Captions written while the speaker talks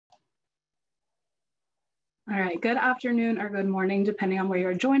All right, good afternoon or good morning, depending on where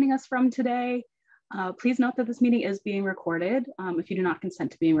you're joining us from today. Please note that this meeting is being recorded. If you do not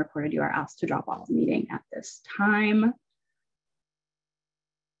consent to being recorded, you are asked to drop off the meeting at this time.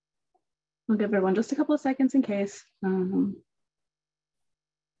 We'll give everyone just a couple of seconds in case. All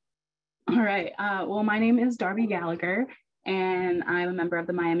right, well, my name is Darby Gallagher, and I'm a member of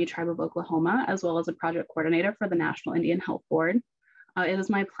the Miami Tribe of Oklahoma, as well as a project coordinator for the National Indian Health Board. It is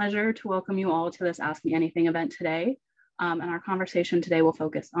my pleasure to welcome you all to this Ask Me Anything event today. And our conversation today will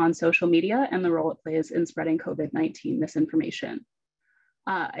focus on social media and the role it plays in spreading COVID-19 misinformation.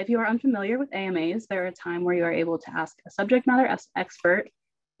 If you are unfamiliar with AMAs, they're a time where you are able to ask a subject matter expert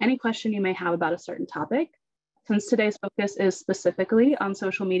any question you may have about a certain topic. Since today's focus is specifically on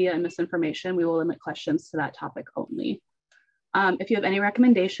social media and misinformation, we will limit questions to that topic only. If you have any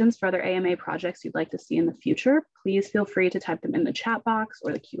recommendations for other AMA projects you'd like to see in the future, please feel free to type them in the chat box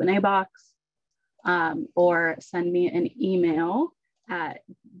or the Q&A box, or send me an email at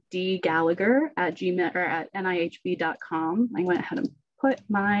dgallagher@gmail or at nihb.com. I went ahead and put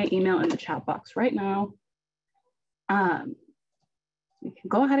my email in the chat box right now. We can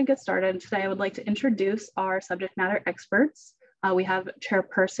go ahead and get started. Today, I would like to introduce our subject matter experts. We have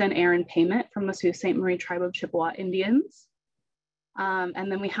Chairperson Erin Payment from the Sault Ste. Marie Tribe of Chippewa Indians.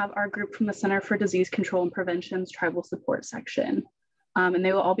 And then we have our group from the Center for Disease Control and Prevention's Tribal Support Section. And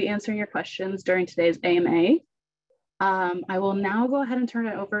they will all be answering your questions during today's AMA. I will now go ahead and turn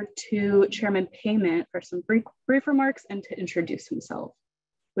it over to Chairman Payment for some brief remarks and to introduce himself.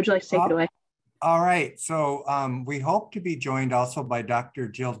 Would you like to take it away? All right, so we hope to be joined also by Dr.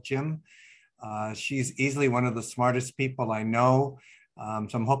 Jill Jim. She's easily one of the smartest people I know.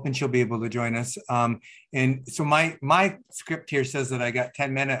 So I'm hoping she'll be able to join us. And so my script here says that I got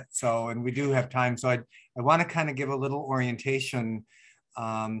 10 minutes, and we do have time. So I want to kind of give a little orientation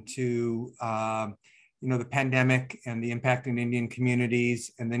to the pandemic and the impact in Indian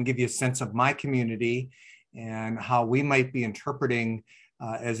communities, and then give you a sense of my community and how we might be interpreting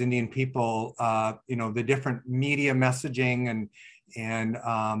as Indian people, the different media messaging and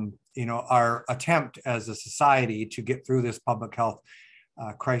our attempt as a society to get through this public health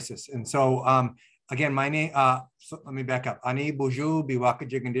crisis. And so, again, my name, so let me back up. Ani Buju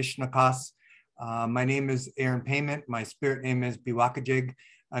Biwakajig Indishnakas. My name is Erin Payment. My spirit name is Biwakajig.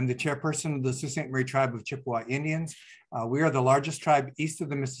 I'm the chairperson of the Sault Ste. Marie Tribe of Chippewa Indians. We are the largest tribe east of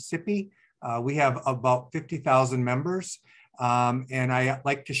the Mississippi. We have about 50,000 members. And I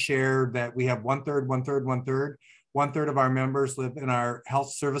like to share that we have one third. One third of our members live in our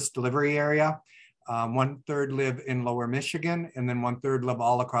health service delivery area. One third live in Lower Michigan, and then one third live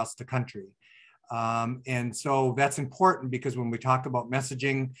all across the country. And so that's important because when we talk about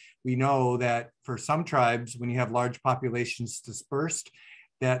messaging, we know that for some tribes, when you have large populations dispersed,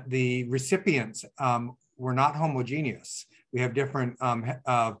 that the recipients were not homogeneous. We have different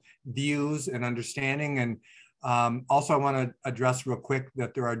views and understanding. And also I want to address real quick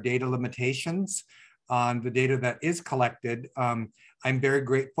that there are data limitations on the data that is collected. I'm very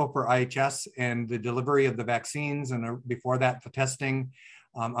grateful for IHS and the delivery of the vaccines, and before that, the testing.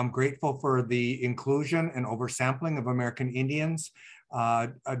 I'm grateful for the inclusion and oversampling of American Indians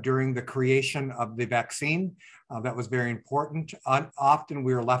during the creation of the vaccine. That was very important. Often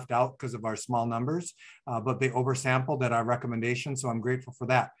we were left out because of our small numbers, but they oversampled at our recommendation, so I'm grateful for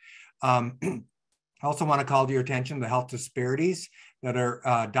that. I also want to call to your attention the health disparities that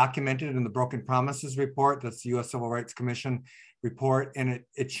are documented in the Broken Promises report. That's the U.S. Civil Rights Commission report. And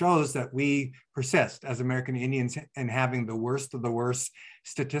it shows that we persist as American Indians in having the worst of the worst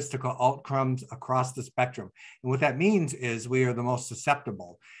statistical outcomes across the spectrum. And what that means is we are the most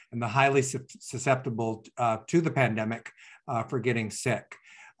susceptible and the highly susceptible to the pandemic for getting sick.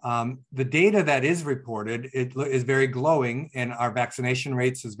 The data that is reported is very glowing, and our vaccination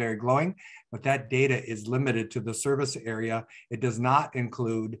rates is very glowing, but that data is limited to the service area. It does not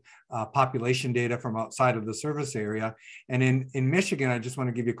include population data from outside of the service area. And in Michigan, I just want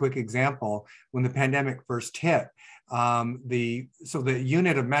to give you a quick example. When the pandemic first hit, the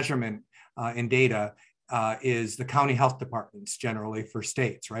unit of measurement in data is the county health departments generally for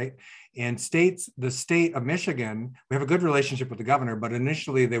states, right? And the state of Michigan, we have a good relationship with the governor, but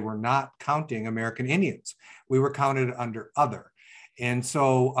initially they were not counting American Indians. We were counted under other. And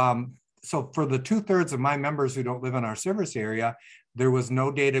so, so for the 2/3 of my members who don't live in our service area, there was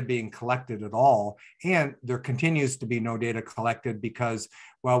no data being collected at all. And there continues to be no data collected because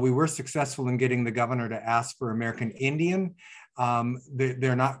while we were successful in getting the governor to ask for American Indian,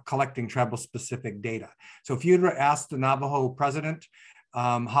 they're not collecting tribal specific data. So if you'd asked the Navajo president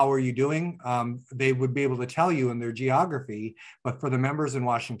how are you doing? They would be able to tell you in their geography, but for the members in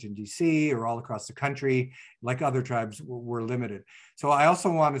Washington, D.C. or all across the country, like other tribes, we're limited. So I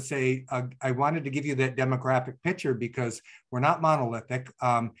also want to say, I wanted to give you that demographic picture because we're not monolithic.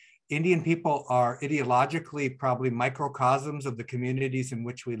 Indian people are ideologically probably microcosms of the communities in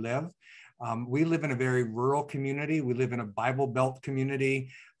which we live. We live in a very rural community. We live in a Bible Belt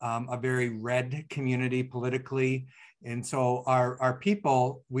community, a very red community politically. And so our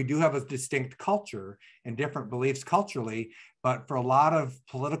people, we do have a distinct culture and different beliefs culturally, but for a lot of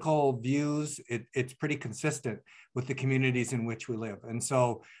political views, it's pretty consistent with the communities in which we live. And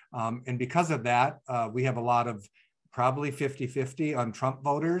so, and because of that, we have a lot of probably 50-50 on Trump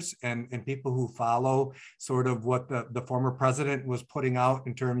voters and people who follow sort of what the former president was putting out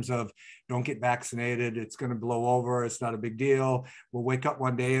in terms of don't get vaccinated, it's going to blow over, it's not a big deal, we'll wake up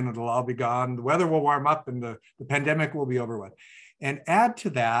one day and it'll all be gone, the weather will warm up and the pandemic will be over with. And add to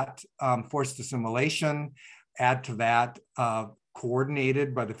that forced assimilation, add to that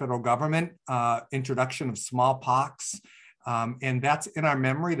coordinated by the federal government, introduction of smallpox, and that's in our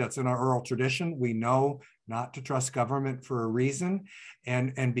memory, that's in our oral tradition. We know not to trust government for a reason.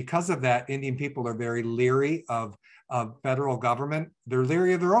 And because of that, Indian people are very leery of federal government. They're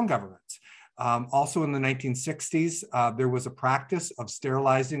leery of their own governments. Also in the 1960s, there was a practice of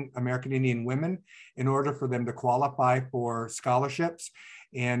sterilizing American Indian women in order for them to qualify for scholarships.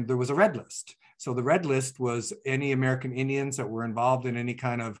 And there was a red list. So the red list was any American Indians that were involved in any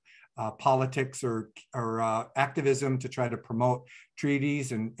kind of politics or activism to try to promote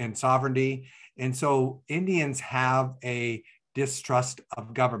treaties and sovereignty. And so Indians have a distrust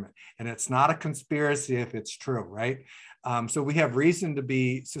of government, and it's not a conspiracy if it's true, right? So we have reason to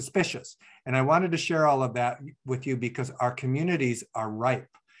be suspicious. And I wanted to share all of that with you because our communities are ripe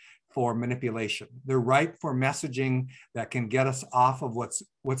for manipulation. They're ripe for messaging that can get us off of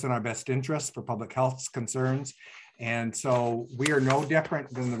what's in our best interest for public health concerns. And so we are no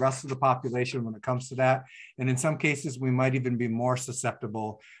different than the rest of the population when it comes to that. And in some cases, we might even be more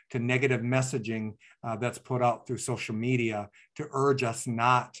susceptible to negative messaging that's put out through social media to urge us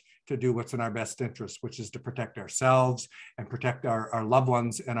not to do what's in our best interest, which is to protect ourselves and protect our loved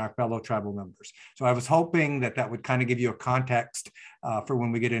ones and our fellow tribal members. So I was hoping that would kind of give you a context for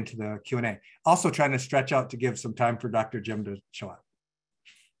when we get into the Q&A. Also trying to stretch out to give some time for Dr. Jim to show up.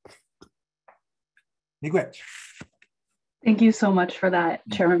 Miigwech. Thank you so much for that,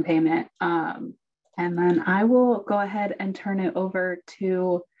 Chairman Payment. And then I will go ahead and turn it over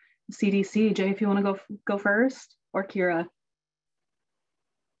to CDC. Jay, if you want to go first, or Kira.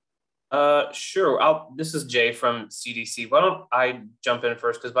 Sure. This is Jay from CDC. Why don't I jump in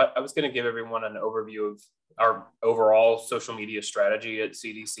first? Because I was going to give everyone an overview of our overall social media strategy at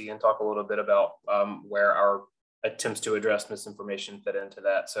CDC and talk a little bit about where our attempts to address misinformation fit into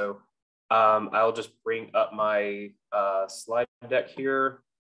that. So I'll just bring up my slide deck here.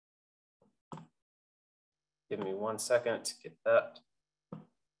 Give me 1 second to get that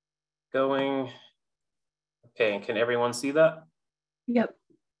going. Okay, and can everyone see that? Yep.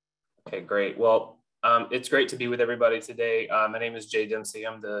 Okay, great. Well, it's great to be with everybody today. My name is Jay Dempsey.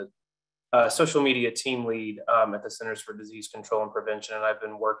 I'm the social media team lead at the Centers for Disease Control and Prevention, and I've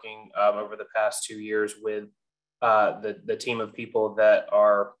been working over the past 2 years with the team of people that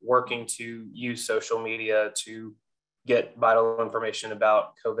are working to use social media to get vital information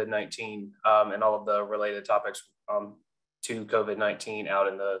about COVID-19 and all of the related topics to COVID-19 out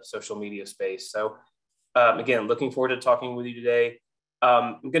in the social media space. So again, looking forward to talking with you today.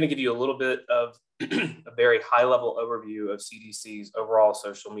 I'm going to give you a little bit of a very high-level overview of CDC's overall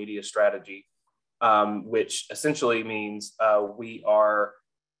social media strategy, which essentially means we are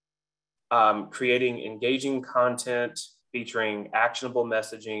creating engaging content featuring actionable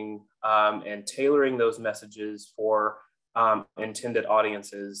messaging and tailoring those messages for intended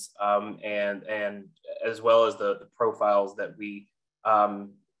audiences and as well as the profiles that we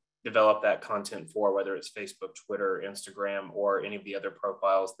develop that content for, whether it's Facebook, Twitter, Instagram, or any of the other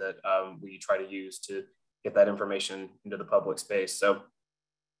profiles that we try to use to get that information into the public space. So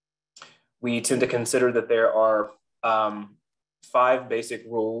we tend to consider that there are 5 basic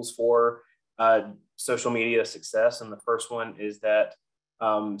rules for social media success. And the first one is that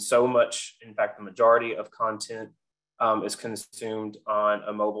so much, in fact, the majority of content is consumed on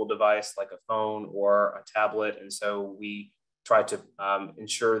a mobile device like a phone or a tablet. And so we try to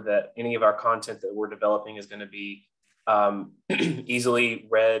ensure that any of our content that we're developing is going to be easily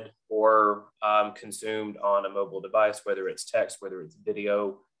read or consumed on a mobile device, whether it's text, whether it's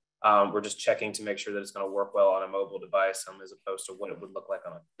video. We're just checking to make sure that it's going to work well on a mobile device as opposed to what it would look like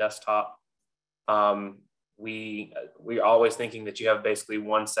on a desktop. we're always thinking that you have basically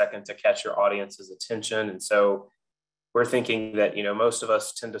 1 second to catch your audience's attention. And so we're thinking that, most of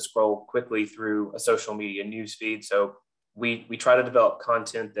us tend to scroll quickly through a social media news feed. So we try to develop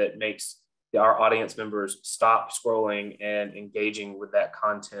content that makes our audience members stop scrolling and engaging with that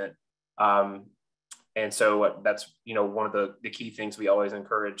content. And so that's, one of the key things we always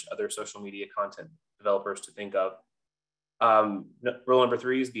encourage other social media content developers to think of. Rule number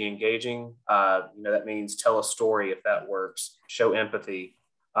 3 is be engaging. That means tell a story if that works, show empathy,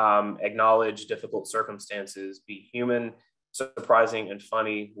 acknowledge difficult circumstances, be human, surprising, and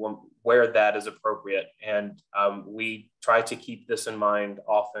funny where that is appropriate. And we try to keep this in mind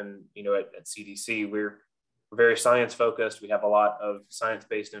often, at CDC. We're very science focused. We have a lot of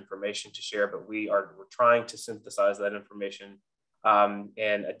science-based information to share, but we're trying to synthesize that information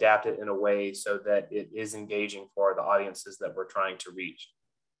and adapt it in a way so that it is engaging for the audiences that we're trying to reach.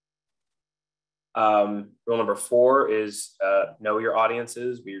 Rule number 4 is know your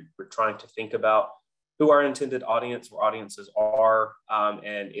audiences. We're trying to think about who our intended audience or audiences are,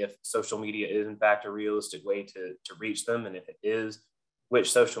 and if social media is in fact a realistic way to reach them, and if it is, which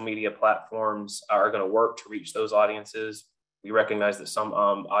social media platforms are going to work to reach those audiences. We recognize that some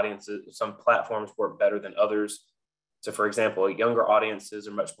platforms work better than others. So for example, younger audiences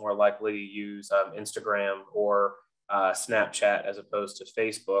are much more likely to use Instagram or Snapchat as opposed to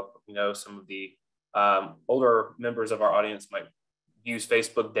Facebook. Some of the older members of our audience might use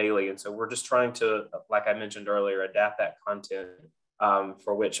Facebook daily. And so we're just trying to, like I mentioned earlier, adapt that content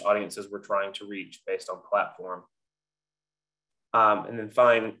for which audiences we're trying to reach based on platform. And then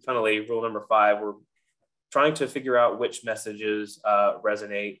finally, rule number 5, we're trying to figure out which messages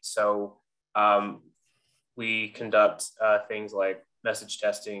resonate. So we conduct things like message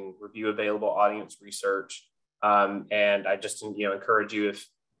testing, review available audience research, and I just encourage you, if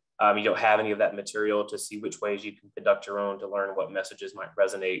you don't have any of that material, to see which ways you can conduct your own to learn what messages might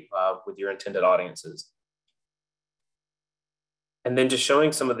resonate with your intended audiences. And then just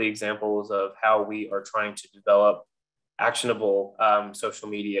showing some of the examples of how we are trying to develop actionable social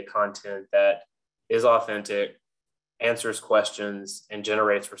media content that is authentic, answers questions, and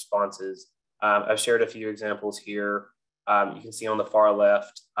generates responses. I've shared a few examples here. You can see on the far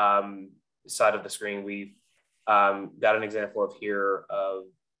left side of the screen, we've got an example of here of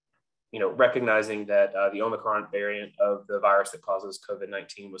recognizing that the Omicron variant of the virus that causes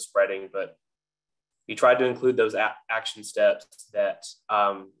COVID-19 was spreading, but we tried to include those action steps that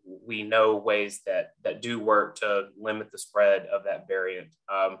we know ways that do work to limit the spread of that variant.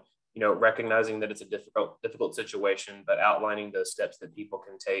 Recognizing that it's a difficult situation, but outlining the steps that people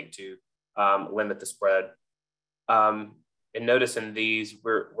can take to limit the spread. And notice in these,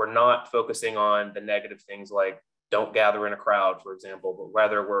 we're not focusing on the negative things like don't gather in a crowd, for example, but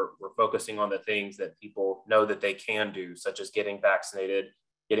rather we're focusing on the things that people know that they can do, such as getting vaccinated,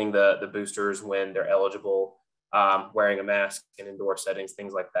 getting the boosters when they're eligible, wearing a mask in indoor settings,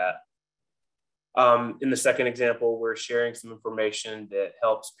 things like that. In the second example, we're sharing some information that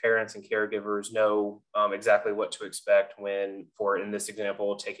helps parents and caregivers know exactly what to expect when, in this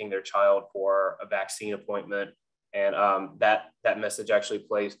example, taking their child for a vaccine appointment. And that message actually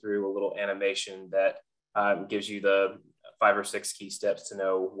plays through a little animation that gives you the 5 or 6 key steps to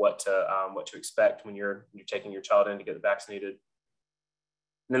know what to expect when you're taking your child in to get vaccinated.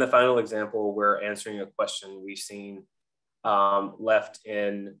 And then the final example, we're answering a question we've seen left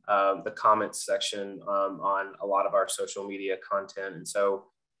in the comments section on a lot of our social media content. And so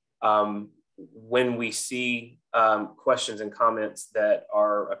when we see questions and comments that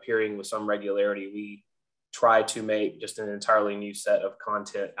are appearing with some regularity, we try to make just an entirely new set of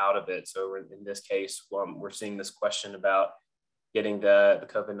content out of it. So in this case, we're seeing this question about getting the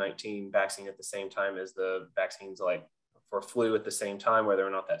COVID-19 vaccine at the same time as the vaccines like for flu at the same time, whether or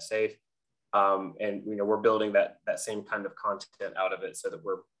not that's safe. And we're building that same kind of content out of it so that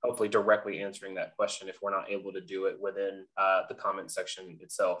we're hopefully directly answering that question if we're not able to do it within the comment section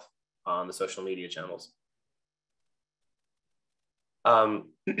itself on the social media channels.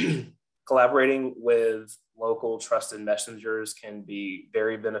 Collaborating with local trusted messengers can be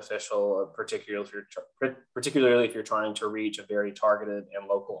very beneficial, particularly if you're trying to reach a very targeted and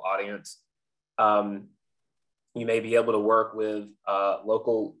local audience. You may be able to work with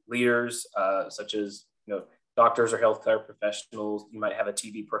local leaders, such as doctors or healthcare professionals. You might have a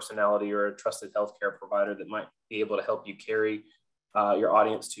TV personality or a trusted healthcare provider that might be able to help you carry your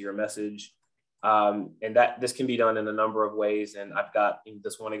audience to your message. And this can be done in a number of ways. And I've got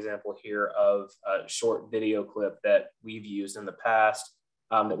this one example here of a short video clip that we've used in the past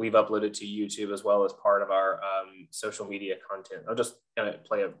that we've uploaded to YouTube as well as part of our social media content. I'll just kind of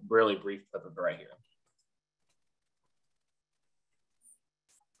play a really brief clip of it right here.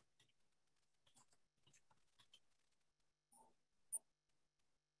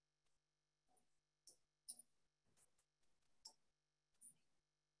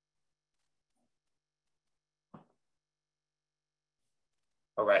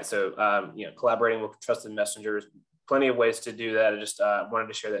 All right, so collaborating with trusted messengers, plenty of ways to do that. I just wanted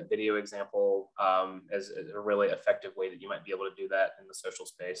to share that video example as a really effective way that you might be able to do that in the social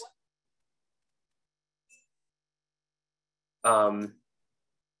space. And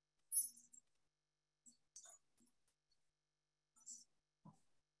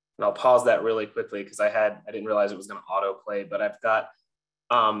I'll pause that really quickly because I didn't realize it was going to autoplay, but I've got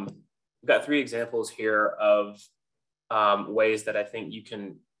 3 examples here of ways that I think you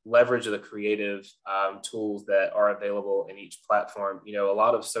can leverage the creative tools that are available in each platform. A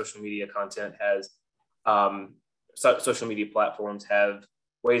lot of social media content has, social media platforms have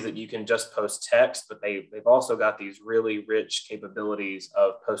ways that you can just post text, but they've also got these really rich capabilities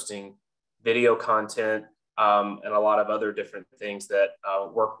of posting video content and a lot of other different things that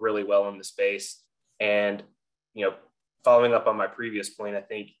work really well in the space. And, following up on my previous point, I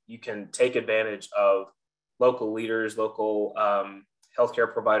think you can take advantage of local leaders, local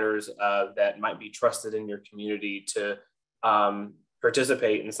healthcare providers that might be trusted in your community to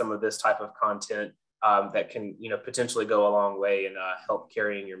participate in some of this type of content that can, potentially go a long way in help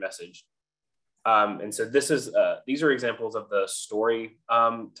carrying your message. And so these are examples of the story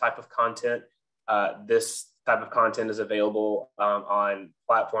type of content. This type of content is available on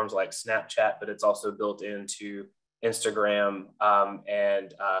platforms like Snapchat, but it's also built into Instagram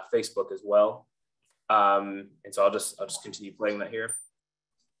and Facebook as well. And so I'll just continue playing that here.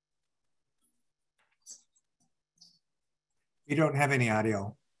 You don't have any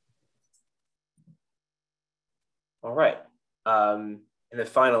audio. All right. And then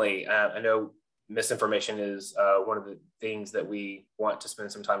finally, I know misinformation is one of the things that we want to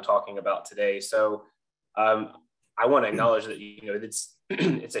spend some time talking about today. So I want to acknowledge that,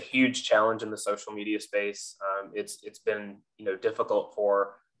 it's a huge challenge in the social media space. It's been, difficult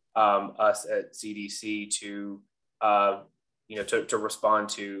for us at CDC to respond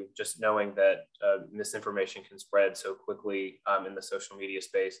to, just knowing that misinformation can spread so quickly in the social media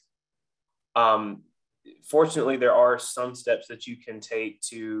space. Fortunately, there are some steps that you can take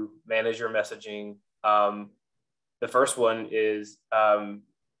to manage your messaging. The first one is,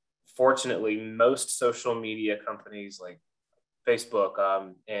 fortunately, most social media companies like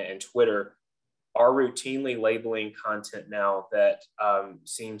Facebook and Twitter are routinely labeling content now that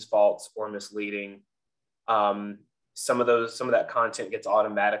seems false or misleading. Some of that content gets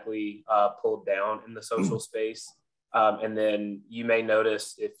automatically pulled down in the social space. And then you may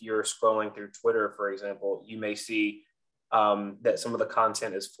notice, if you're scrolling through Twitter, for example, you may see that some of the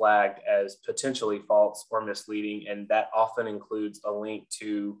content is flagged as potentially false or misleading. And that often includes a link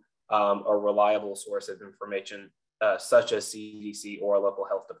to a reliable source of information, such as CDC or a local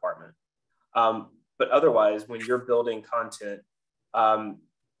health department. But otherwise, when you're building content,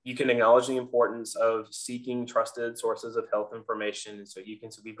 you can acknowledge the importance of seeking trusted sources of health information. And so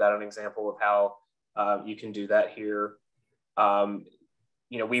we've got an example of how you can do that here.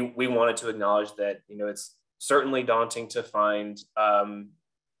 We wanted to acknowledge that, it's certainly daunting to find,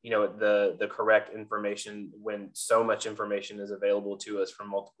 the correct information when so much information is available to us from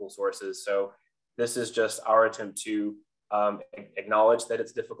multiple sources. So this is just our attempt to acknowledge that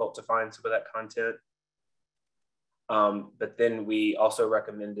it's difficult to find some of that content. But then we also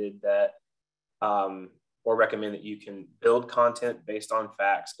recommend that you can build content based on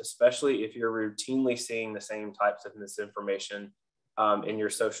facts, especially if you're routinely seeing the same types of misinformation in your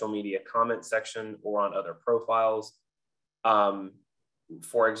social media comment section or on other profiles.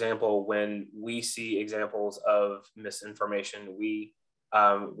 For example, when we see examples of misinformation, we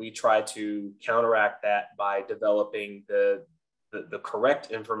try to counteract that by developing the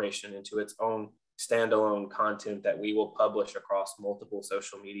correct information into its own standalone content that we will publish across multiple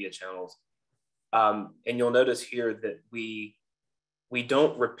social media channels. And you'll notice here that we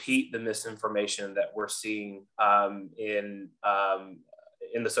don't repeat the misinformation that we're seeing in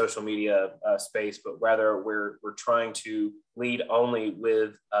the social media space, but rather we're trying to lead only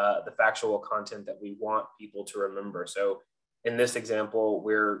with the factual content that we want people to remember. So in this example,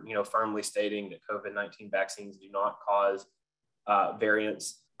 we're firmly stating that COVID-19 vaccines do not cause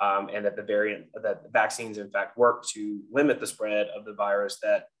variants, and that the vaccines in fact work to limit the spread of the virus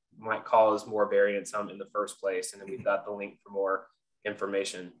that might cause more variants in the first place. And then we've got the link for more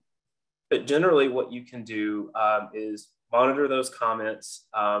information. But generally what you can do is monitor those comments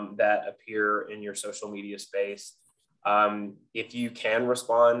that appear in your social media space. If you can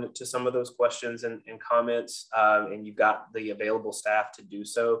respond to some of those questions and comments, and you've got the available staff to do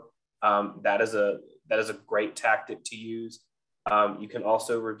so, that is a great tactic to use. You can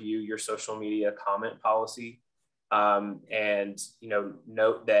also review your social media comment policy. And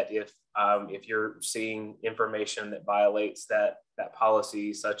note that if you're seeing information that violates that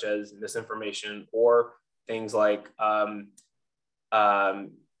policy, such as misinformation or things like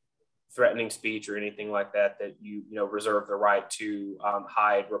threatening speech or anything like that, that you reserve the right to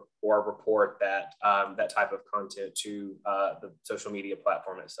hide or report that type of content to the social media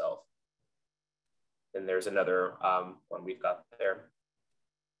platform itself. And there's another one we've got there.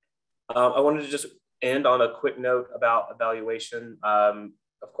 I wanted to just end on a quick note about evaluation.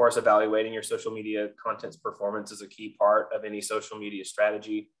 Of course, evaluating your social media content's performance is a key part of any social media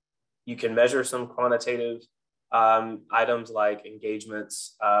strategy. You can measure some quantitative items like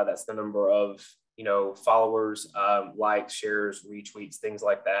engagements. That's the number of followers, likes, shares, retweets, things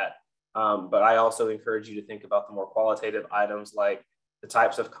like that. But I also encourage you to think about the more qualitative items like the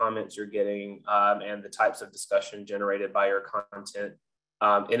types of comments you're getting and the types of discussion generated by your content.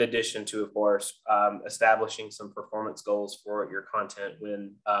 In addition to, of course, establishing some performance goals for your content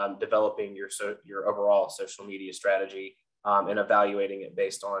when developing your overall social media strategy and evaluating it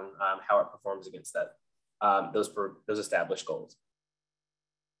based on how it performs against those established goals.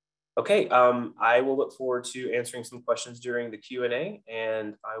 Okay, I will look forward to answering some questions during the Q&A,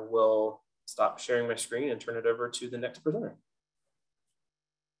 and I will stop sharing my screen and turn it over to the next presenter.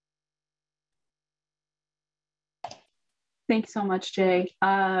 Thanks so much, Jay.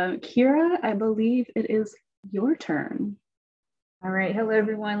 Kira, I believe it is your turn. All right, hello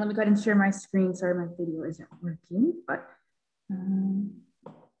everyone. Let me go ahead and share my screen. Sorry, my video isn't working, but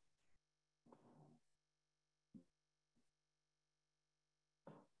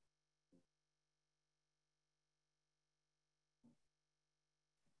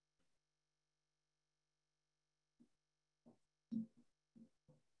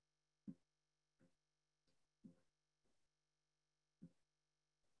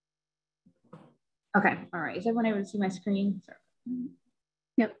okay, all right. Is everyone able to see my screen? Sorry.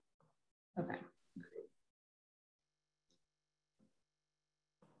 Yep. Okay.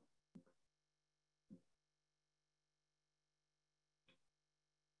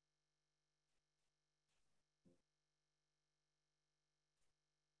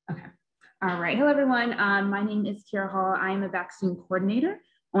 Okay. All right. Hello, everyone. My name is Kira Hall. I am a vaccine coordinator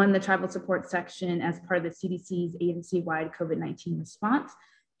on the tribal support section as part of the CDC's agency-wide COVID-19 response.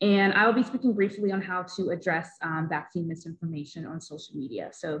 And I will be speaking briefly on how to address vaccine misinformation on social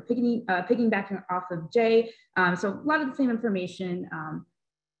media. So piggybacking off of Jay, so a lot of the same information,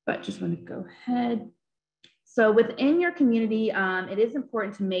 but just want to go ahead. So within your community, it is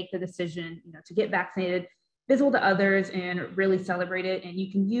important to make the decision, to get vaccinated, visible to others, and really celebrate it. And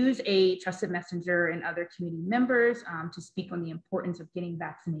you can use a trusted messenger and other community members to speak on the importance of getting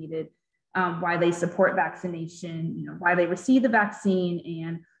vaccinated, why they support vaccination, why they receive the vaccine,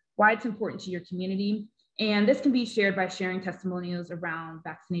 and why it's important to your community. And this can be shared by sharing testimonials around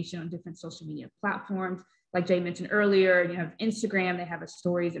vaccination on different social media platforms. Like Jay mentioned earlier, you have Instagram, they have a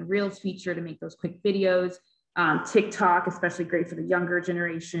stories and reels feature to make those quick videos. TikTok, especially great for the younger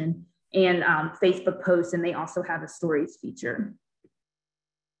generation, and Facebook posts, and they also have a stories feature.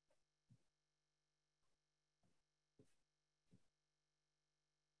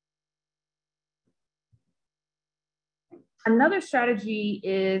 Another strategy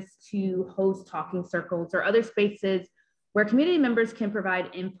is to host talking circles or other spaces where community members can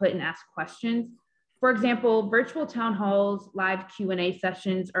provide input and ask questions. For example, virtual town halls, live Q&A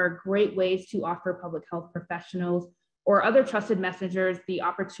sessions are great ways to offer public health professionals or other trusted messengers the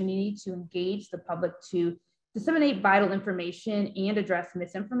opportunity to engage the public to disseminate vital information and address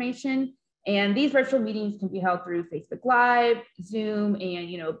misinformation. And these virtual meetings can be held through Facebook Live, Zoom,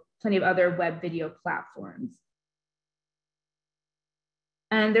 and plenty of other web video platforms.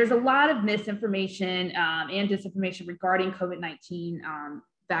 And there's a lot of misinformation and disinformation regarding COVID-19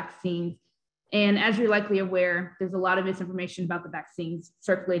 vaccines. And as you're likely aware, there's a lot of misinformation about the vaccines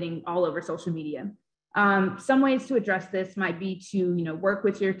circulating all over social media. Some ways to address this might be to work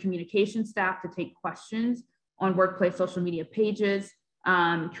with your communication staff to take questions on workplace social media pages,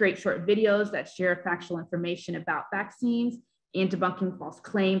 create short videos that share factual information about vaccines and debunking false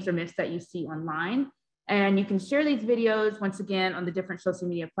claims or myths that you see online. And you can share these videos, once again, on the different social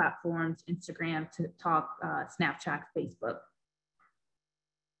media platforms, Instagram, TikTok, Snapchat, Facebook.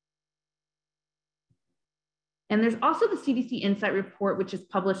 And there's also the CDC Insight Report, which is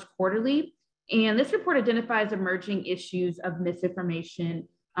published quarterly. And this report identifies emerging issues of misinformation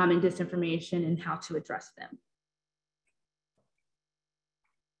and disinformation and how to address them.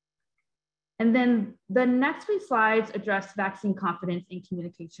 And then the next few slides address vaccine confidence and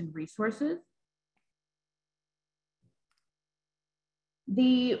communication resources.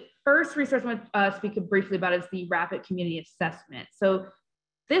 The first resource I want to speak briefly about is the Rapid Community Assessment. So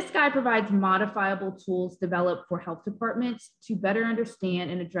this guide provides modifiable tools developed for health departments to better understand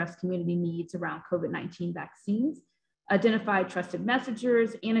and address community needs around COVID-19 vaccines, identify trusted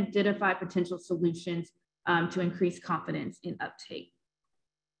messengers, and identify potential solutions to increase confidence in uptake.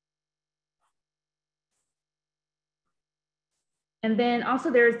 And then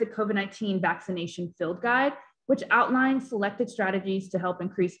also there's the COVID-19 vaccination field guide, which outlines selected strategies to help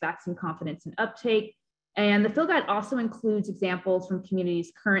increase vaccine confidence and uptake. And the field guide also includes examples from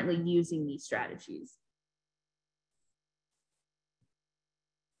communities currently using these strategies.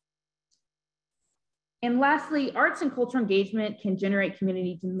 And lastly, arts and cultural engagement can generate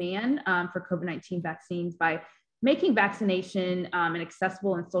community demand for COVID-19 vaccines by making vaccination an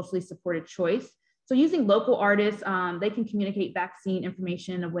accessible and socially supported choice. So using local artists, they can communicate vaccine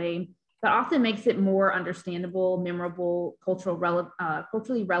information in a way that often makes it more understandable, memorable,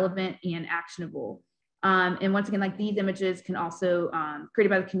 culturally relevant, and actionable. And once again, like these images can also, created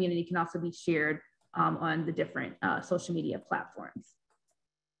by the community, can also be shared on the different social media platforms.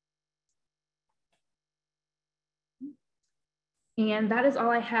 And that is all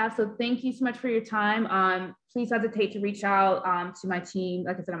I have. So thank you so much for your time. Please hesitate to reach out to my team.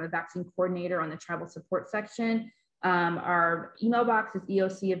 Like I said, I'm a vaccine coordinator on the tribal support section. Our email box is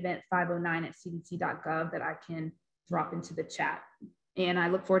eocevent509@cdc.gov that I can drop into the chat. And I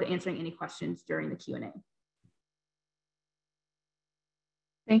look forward to answering any questions during the Q&A.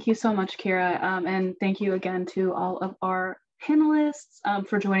 Thank you so much, Kira. And thank you again to all of our panelists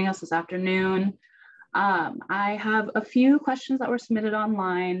for joining us this afternoon. I have a few questions that were submitted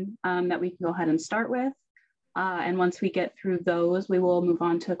online that we can go ahead and start with. And once we get through those, we will move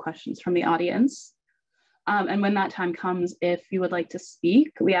on to questions from the audience. And when that time comes, if you would like to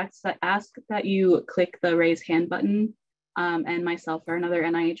speak, we ask that you click the raise hand button, and myself or another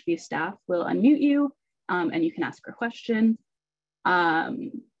NIHB staff will unmute you, and you can ask your question.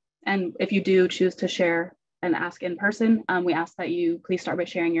 And if you do choose to share and ask in person, we ask that you please start by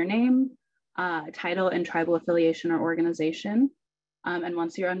sharing your name, title, and tribal affiliation or organization. And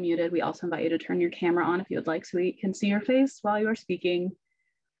once you're unmuted, we also invite you to turn your camera on if you would like, so we can see your face while you are speaking.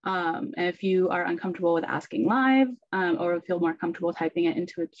 And if you are uncomfortable with asking live, or feel more comfortable typing it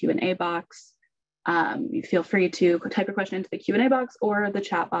into a Q&A box, you feel free to type your question into the Q&A box or the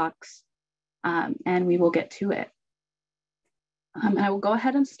chat box, and we will get to it. And I will go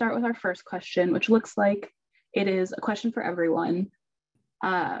ahead and start with our first question, which looks like it is a question for everyone.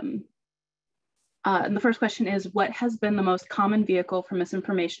 And the first question is, what has been the most common vehicle for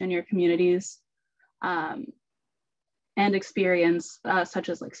misinformation in your communities and experience, such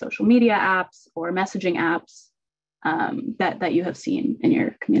as like social media apps or messaging apps that you have seen in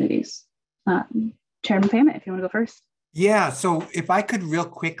your communities? Chairman Payment, if you want to go first. Yeah, so if I could real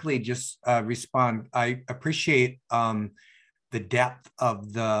quickly just respond, I appreciate the depth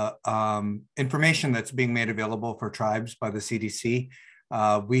of the information that's being made available for tribes by the CDC.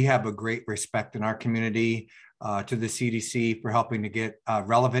 We have a great respect in our community to the CDC for helping to get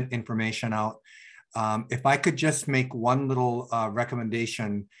relevant information out. If I could just make one little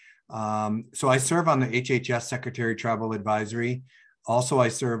recommendation. So I serve on the HHS Secretary Tribal Advisory. Also, I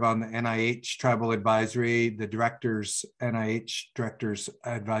serve on the NIH Tribal Advisory, the NIH Directors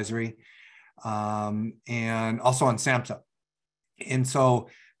Advisory, and also on SAMHSA. And so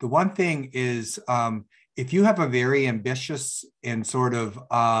the one thing is, if you have a very ambitious and sort of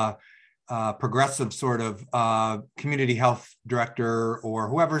progressive sort of community health director or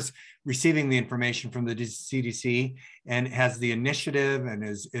whoever's receiving the information from the CDC and has the initiative and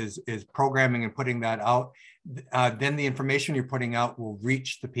is programming and putting that out, then the information you're putting out will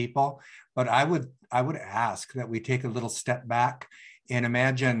reach the people. But I would ask that we take a little step back and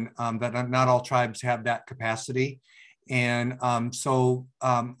imagine that not all tribes have that capacity. And so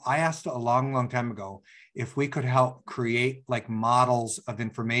I asked a long time ago if we could help create like models of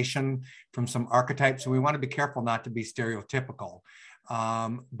information from some archetypes. So we want to be careful not to be stereotypical,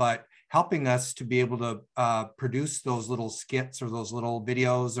 but helping us to be able to produce those little skits or those little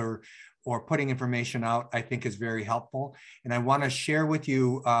videos or putting information out, I think is very helpful. And I want to share with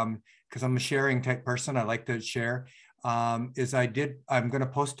you, because I'm a sharing type person, I like to share, I'm going to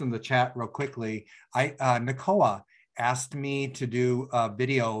post in the chat real quickly. NACOA asked me to do a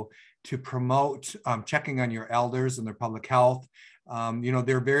video to promote checking on your elders and their public health. You know,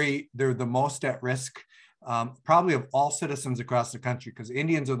 they're the most at risk, probably of all citizens across the country, because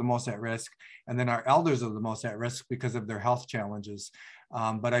Indians are the most at risk, and then our elders are the most at risk because of their health challenges.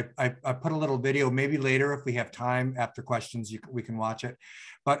 But I put a little video, maybe later if we have time after questions, we can watch it.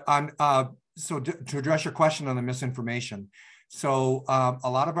 But on so to address your question on the misinformation. So a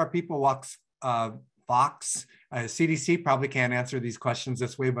lot of our people walks Fox. CDC probably can't answer these questions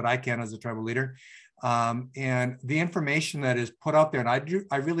this way, but I can as a tribal leader. And the information that is put out there, and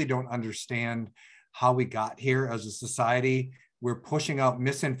I really don't understand how we got here as a society. We're pushing out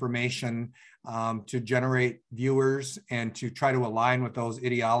misinformation to generate viewers and to try to align with those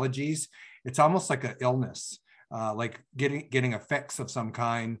ideologies. It's almost like an illness, like getting a fix of some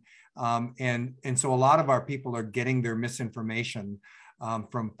kind. And so a lot of our people are getting their misinformation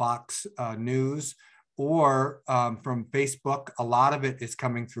from Fox News or from Facebook. A lot of it is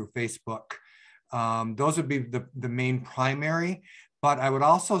coming through Facebook. Those would be the main primary, but I would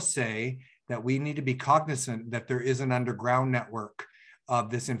also say that we need to be cognizant that there is an underground network of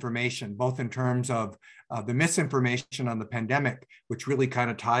this information, both in terms of the misinformation on the pandemic, which really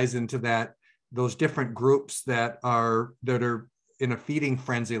kind of ties into those different groups that are in a feeding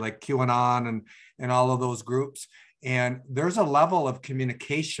frenzy, like QAnon and all of those groups. And there's a level of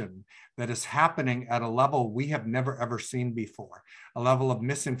communication that is happening at a level we have never, ever seen before, a level of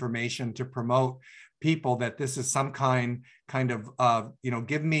misinformation to promote people that this is some kind of,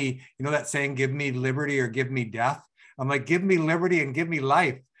 give me, that saying, give me liberty or give me death. I'm like, give me liberty and give me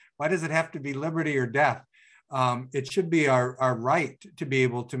life. Why does it have to be liberty or death? It should be our right to be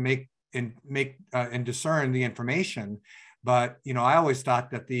able to make and discern the information. But, I always thought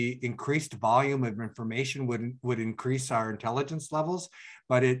that the increased volume of information would increase our intelligence levels,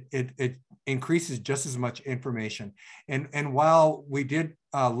 but it increases just as much information. And while we did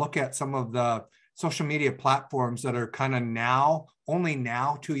look at some of the social media platforms that are kind of only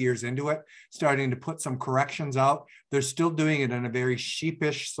now, 2 years into it, starting to put some corrections out, they're still doing it in a very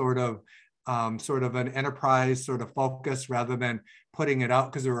sheepish sort of an enterprise sort of focus rather than putting it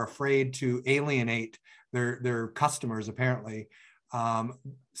out because they're afraid to alienate their customers, apparently.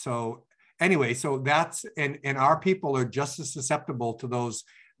 So that's, and our people are just as susceptible to those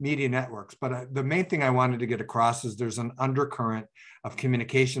media networks. But the main thing I wanted to get across is there's an undercurrent of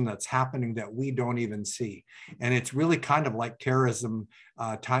communication that's happening that we don't even see. And it's really kind of like terrorism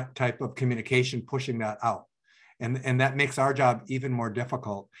type of communication pushing that out. And that makes our job even more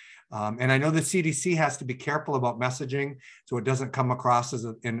difficult. And I know the CDC has to be careful about messaging so it doesn't come across as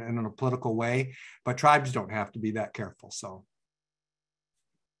in a political way, but tribes don't have to be that careful. So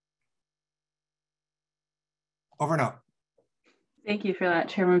over and out. Thank you for that,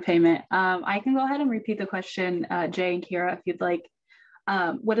 Chairman Payment. I can go ahead and repeat the question, Jay and Kira, if you'd like.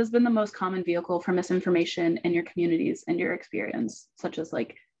 What has been the most common vehicle for misinformation in your communities and your experience, such as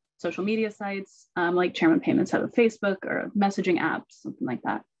like social media sites, like Chairman Payment said with Facebook or messaging apps, something like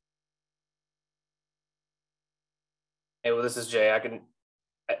that? Hey, well, this is Jay.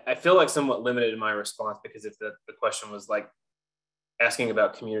 I feel like somewhat limited in my response because if the question was like asking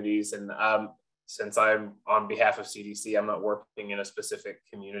about communities, and since I'm on behalf of CDC, I'm not working in a specific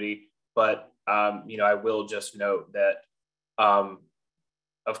community, but I will just note that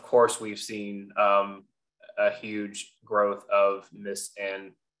of course we've seen a huge growth of mis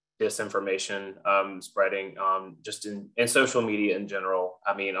and disinformation spreading just in social media in general.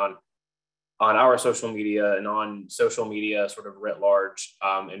 I mean, on our social media and on social media sort of writ large.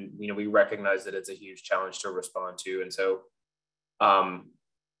 And, we recognize that it's a huge challenge to respond to. And so I'm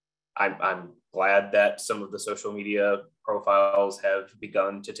glad that some of the social media profiles have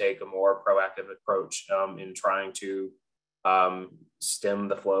begun to take a more proactive approach in trying to stem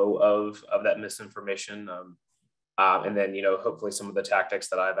the flow of that misinformation. And then, hopefully some of the tactics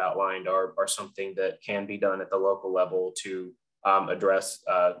that I've outlined are something that can be done at the local level to address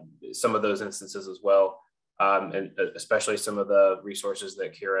some of those instances as well. And especially some of the resources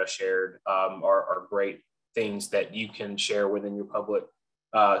that Kira shared are great things that you can share within your public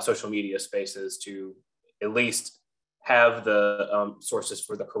social media spaces to at least have the sources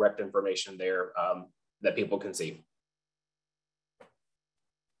for the correct information there that people can see.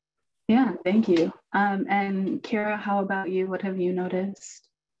 Yeah, thank you. And Kira, how about you? What have you noticed?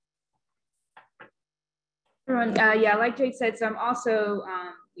 Yeah, like Jake said, so I'm also,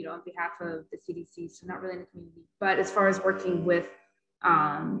 on behalf of the CDC, so not really in the community, but as far as working with,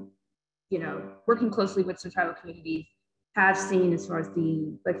 working closely with some tribal communities, have seen as far as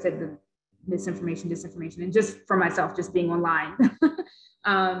like I said, the misinformation, disinformation, and just for myself, just being online,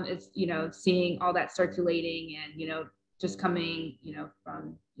 it's, seeing all that circulating and, just coming,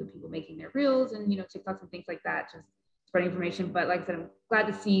 from people making their reels and, TikToks and things like that, just spreading information. But like I said, I'm glad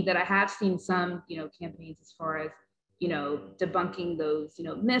to see that I have seen some, campaigns as far as, debunking those,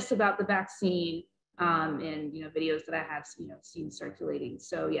 myths about the vaccine and, videos that I have, seen circulating.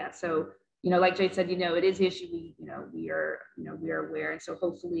 So, yeah. So, like Jay said, it is an issue we are aware. And so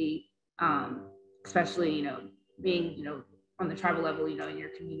hopefully, especially, being, on the tribal level, in your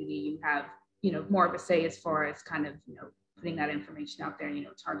community, you have, more of a say as far as kind of, putting that information out there,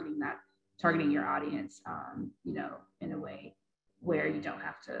 targeting your audience, in a way where you don't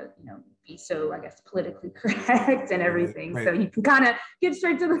have to, be so, I guess, politically correct and everything. Right. So you can kind of get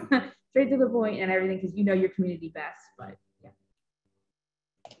straight to the point and everything, because your community best. But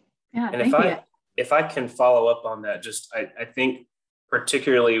yeah. And if I can follow up on that, just I think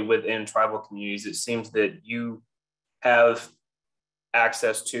particularly within tribal communities, it seems that you have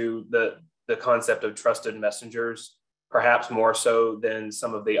access to the concept of trusted messengers, perhaps more so than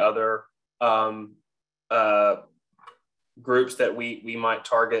some of the other groups that we might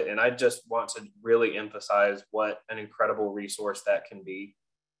target. And I just want to really emphasize what an incredible resource that can be.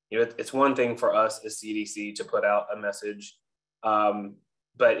 It's one thing for us as CDC to put out a message,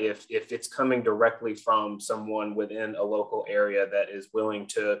 but if it's coming directly from someone within a local area that is willing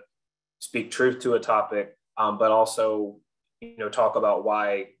to speak truth to a topic, but also talk about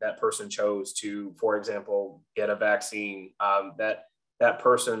why that person chose to, for example, get a vaccine, that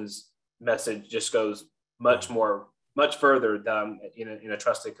person's message just goes much further in a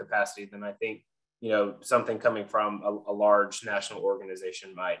trusted capacity than I think something coming from a large national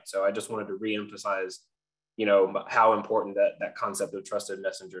organization might. So I just wanted to reemphasize how important that concept of trusted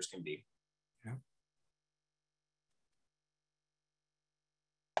messengers can be. Yeah.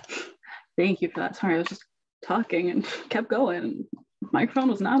 Thank you for that. Sorry, I was just talking and kept going. Microphone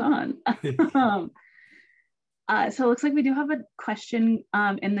was not on. So it looks like we do have a question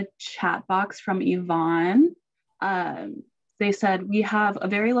in the chat box from Yvonne. They said, we have a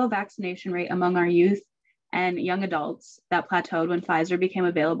very low vaccination rate among our youth and young adults that plateaued when Pfizer became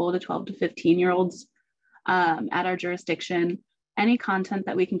available to 12 to 15-year-olds at our jurisdiction. Any content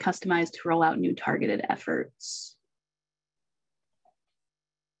that we can customize to roll out new targeted efforts?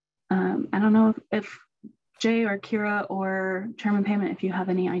 I don't know if Jay or Kira or Chairman Payment, if you have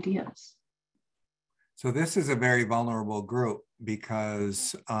any ideas. So this is a very vulnerable group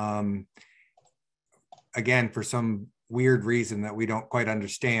because, again, for some weird reason that we don't quite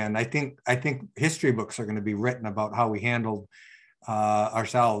understand, I think history books are going to be written about how we handled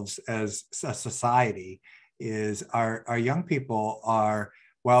ourselves as a society. Is our young people are,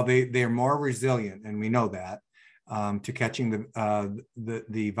 while they're more resilient, and we know that, to catching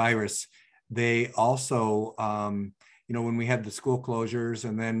the virus, they also, when we had the school closures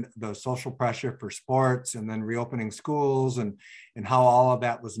and then the social pressure for sports and then reopening schools and how all of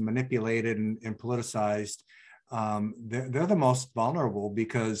that was manipulated and politicized, they're the most vulnerable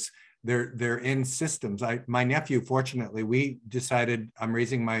because they're in systems. My nephew, fortunately, we decided, I'm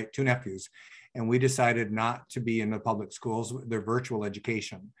raising my two nephews, and we decided not to be in the public schools, their virtual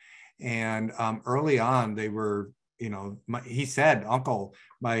education. And early on, they were, he said, Uncle,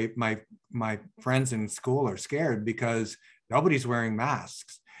 my friends in school are scared because nobody's wearing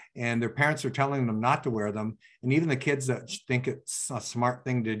masks and their parents are telling them not to wear them. And even the kids that think it's a smart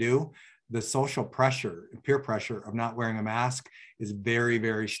thing to do, the social pressure, peer pressure of not wearing a mask is very,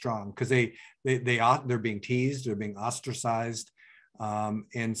 very strong because they're being teased, they're being ostracized.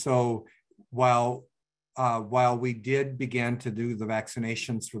 And so while we did begin to do the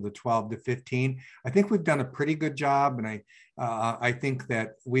vaccinations for the 12 to 15, I think we've done a pretty good job. And I think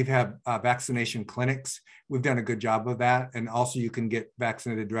that we've had vaccination clinics. We've done a good job of that. And also you can get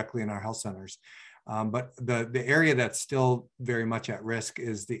vaccinated directly in our health centers. But the area that's still very much at risk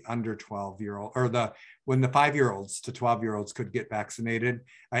is the under 12-year-old, or when the 5-year-olds to 12-year-olds could get vaccinated.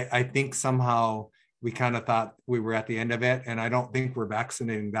 I think somehow we kind of thought we were at the end of it. And I don't think we're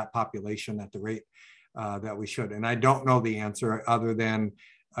vaccinating that population at the rate that we should. And I don't know the answer other than,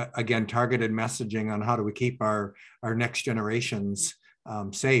 again, targeted messaging on how do we keep our next generations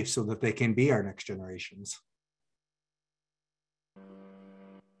safe so that they can be our next generations.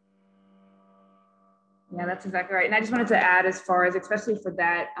 Yeah, that's exactly right. And I just wanted to add, as far as, especially for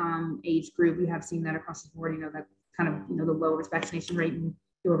that age group, we have seen that across the board, that kind of, the low risk vaccination rate, and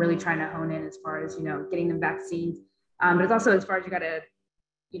we're really trying to hone in as far as, getting them vaccines. But it's also as far as you got to,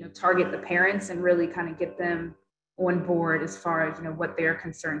 target the parents and really kind of get them on board as far as, what their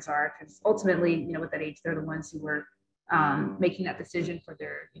concerns are. Because ultimately, with that age, they're the ones who were making that decision for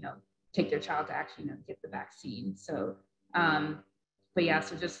their, take their child to actually, get the vaccine. So, but yeah,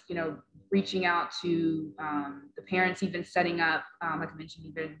 so just, reaching out to the parents, even setting up, like I mentioned,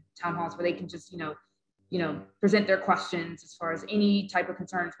 even town halls where they can just, present their questions as far as any type of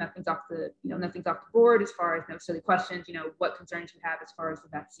concerns. Nothing's off the board as far as no silly questions, what concerns you have as far as the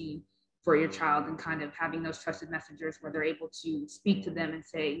vaccine for your child, and kind of having those trusted messengers where they're able to speak to them and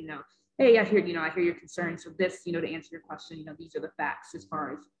say, hey, I hear your concerns. So this, to answer your question, these are the facts as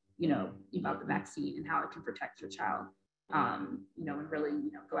far as, about the vaccine and how it can protect your child. and really,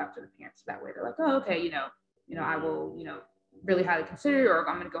 go after the parents that way. They're like, oh, okay, I will, really highly consider, or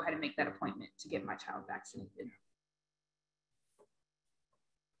I'm going to go ahead and make that appointment to get my child vaccinated.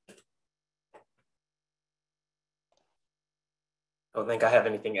 I don't think I have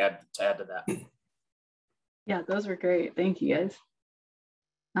anything to add to that. Yeah, those were great. Thank you, guys.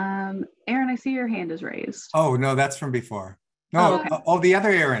 Aaron, I see your hand is raised. Oh, no, that's from before. No, okay. The other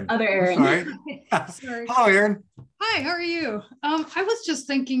Aaron. Other Aaron. Sorry. Hello, Aaron. Hi, how are you? I was just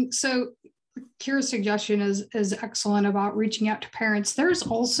thinking, so Kira's suggestion is excellent about reaching out to parents. There's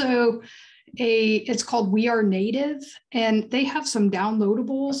also it's called We Are Native, and they have some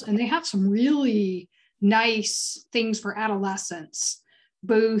downloadables, and they have some really nice things for adolescents,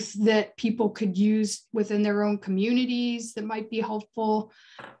 both that people could use within their own communities that might be helpful,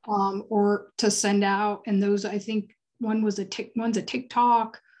 or to send out. And those, I think one's a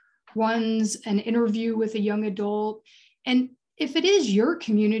TikTok, one's an interview with a young adult. And if it is your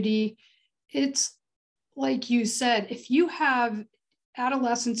community, it's like you said, if you have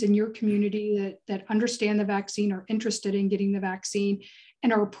adolescents in your community that understand the vaccine, are interested in getting the vaccine,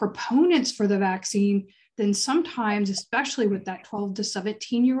 and are proponents for the vaccine, then sometimes, especially with that 12 to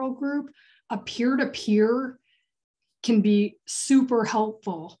 17-year-old group, a peer-to-peer can be super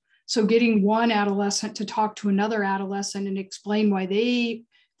helpful. So getting one adolescent to talk to another adolescent and explain why they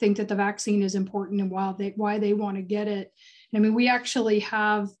think that the vaccine is important and why they want to get it. I mean, we actually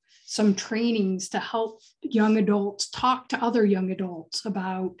have some trainings to help young adults talk to other young adults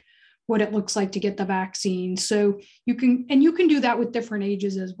about what it looks like to get the vaccine. So you can do that with different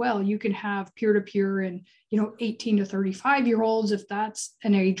ages as well. You can have peer-to-peer and 18 to 35-year-olds, if that's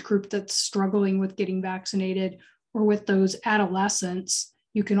an age group that's struggling with getting vaccinated, or with those adolescents.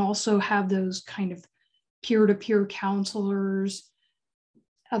 You can also have those kind of peer-to-peer counselors,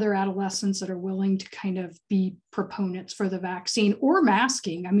 other adolescents that are willing to kind of be proponents for the vaccine, or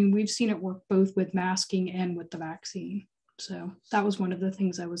masking. I mean, we've seen it work both with masking and with the vaccine. So that was one of the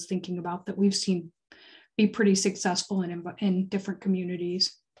things I was thinking about that we've seen be pretty successful in different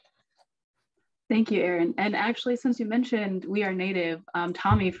communities. Thank you, Aaron. And actually, since you mentioned We Are Native,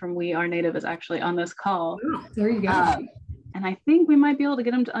 Tommy from We Are Native is actually on this call. Oh, there you go. And I think we might be able to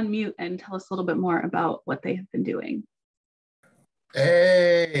get him to unmute and tell us a little bit more about what they have been doing.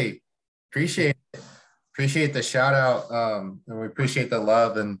 Hey, appreciate the shout out, and we appreciate the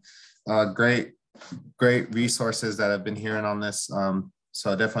love, and great resources that I've been hearing on this. So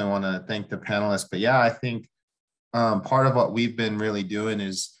I definitely want to thank the panelists. But yeah, I think part of what we've been really doing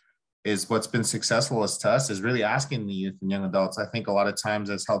is what's been successful as to us is really asking the youth and young adults. I think a lot of times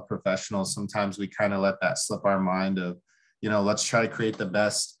as health professionals, sometimes we kind of let that slip our mind of, let's try to create the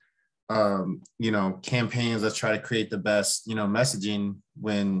best campaigns, let's try to create the best, messaging,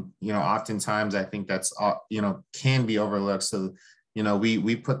 when, oftentimes I think that's, can be overlooked. So,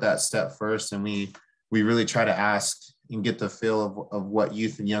 we put that step first, and we really try to ask and get the feel of what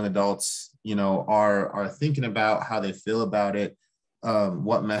youth and young adults, are thinking about, how they feel about it,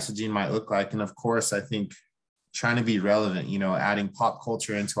 what messaging might look like. And of course, I think trying to be relevant, adding pop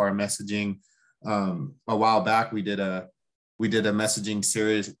culture into our messaging. A while back, we did a messaging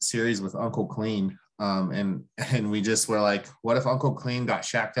series with Uncle Clean. And we just were like, what if Uncle Clean got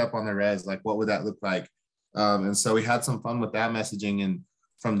shacked up on the res? Like, what would that look like? And so we had some fun with that messaging. And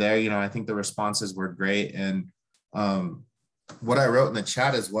from there, I think the responses were great. And what I wrote in the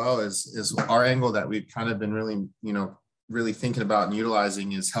chat as well is our angle that we've kind of been really, really thinking about and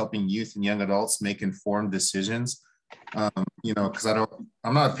utilizing is helping youth and young adults make informed decisions. Because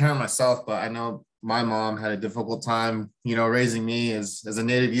I'm not a parent myself, but I know my mom had a difficult time, raising me as a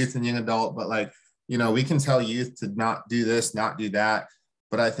Native youth and young adult. But we can tell youth to not do this, not do that.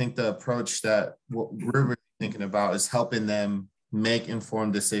 But I think the approach that what we're really thinking about is helping them make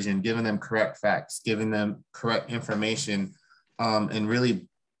informed decision, giving them correct facts, giving them correct information, and really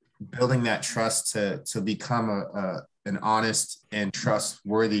building that trust to become an honest and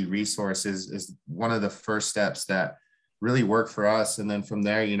trustworthy resource is one of the first steps that really work for us. And then from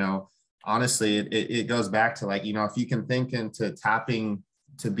there, honestly, it goes back to if you can think into tapping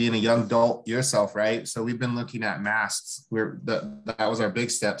to being a young adult yourself, right? So we've been looking at masks. That was our big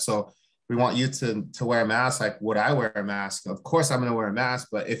step. So we want you to wear a mask. Like, would I wear a mask? Of course I'm going to wear a mask,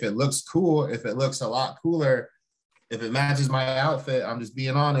 but if it looks cool, if it looks a lot cooler, if it matches my outfit, I'm just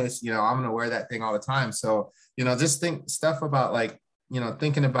being honest, I'm going to wear that thing all the time. So, just think stuff about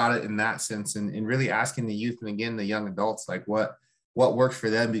thinking about it in that sense, and really asking the youth and again, the young adults, what works for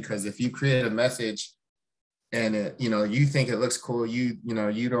them. Because if you create a message and you think it looks cool, you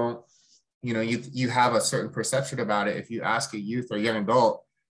don't, you have a certain perception about it. If you ask a youth or young adult,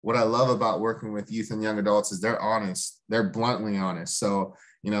 what I love about working with youth and young adults is they're honest. They're bluntly honest. So,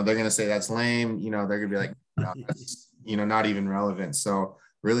 they're going to say that's lame. They're going to be like, no, that's, not even relevant. So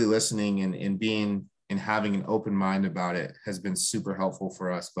really listening and being and having an open mind about it has been super helpful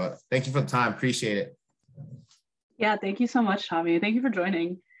for us. But thank you for the time. Appreciate it. Yeah, thank you so much, Tommy. Thank you for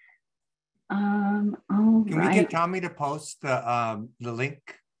joining. Can we get Tommy to post the link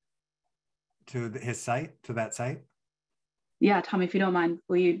to his site, to that site? Yeah, Tommy, if you don't mind,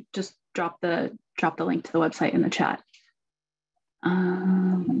 will you just drop the link to the website in the chat?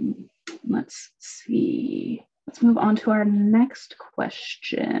 Let's see. Let's move on to our next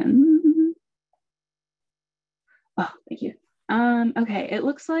question. Oh, thank you. Okay, it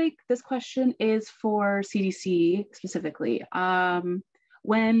looks like this question is for CDC specifically.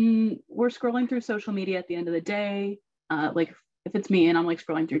 When we're scrolling through social media at the end of the day, like if it's me and I'm like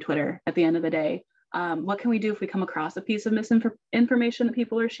scrolling through Twitter at the end of the day, what can we do if we come across a piece of misinformation that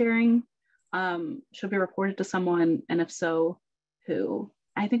people are sharing? Should be reported to someone, and if so, who?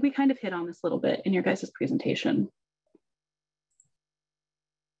 I think we kind of hit on this a little bit in your guys' presentation.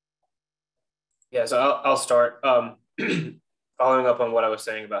 Yeah, so I'll start. Following up on what I was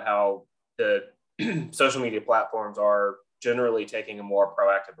saying about how the social media platforms are generally taking a more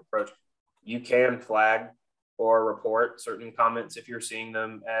proactive approach. You can flag or report certain comments if you're seeing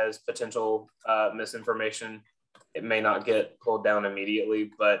them as potential misinformation. It may not get pulled down immediately,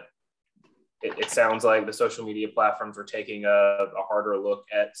 but it sounds like the social media platforms are taking a harder look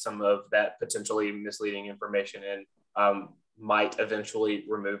at some of that potentially misleading information and might eventually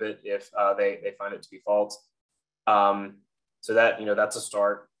remove it if they find it to be false. So that, that's a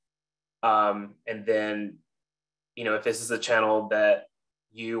start. And then, if this is a channel that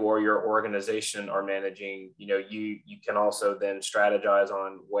you or your organization are managing, you can also then strategize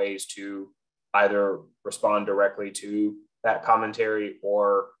on ways to either respond directly to that commentary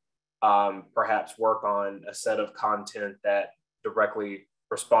or perhaps work on a set of content that directly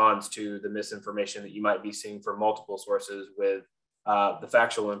responds to the misinformation that you might be seeing from multiple sources with the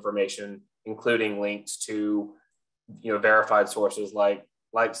factual information, including links to verified sources like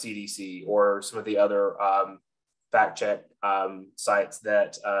CDC or some of the other fact check sites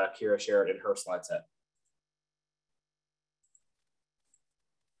that Kira shared in her slide set.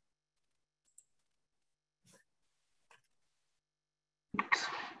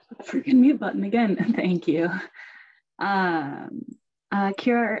 Freaking mute button again. Thank you. Kira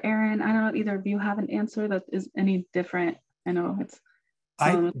or Aaron, I don't know if either of you have an answer that is any different. I know it's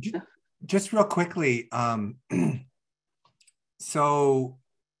just real quickly. So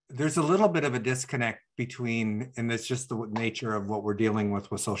there's a little bit of a disconnect between, and that's just the nature of what we're dealing with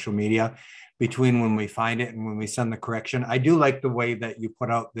social media, between when we find it and when we send the correction. I do like the way that you put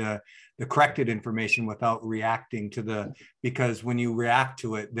out the corrected information without reacting to because when you react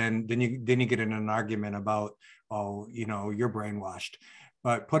to it, then you get in an argument about, oh, you're brainwashed.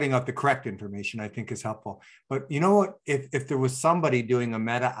 But putting out the correct information, I think, is helpful. But you know what? If there was somebody doing a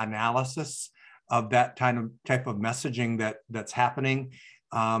meta-analysis of that type of messaging that's happening,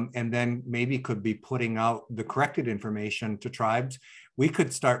 and then maybe could be putting out the corrected information to tribes, we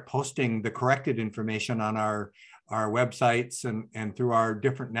could start posting the corrected information on our websites and through our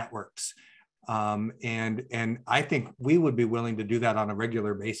different networks. And I think we would be willing to do that on a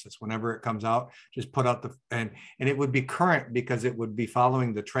regular basis. Whenever it comes out, just put out and it would be current because it would be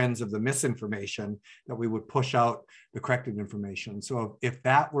following the trends of the misinformation that we would push out the corrected information. So if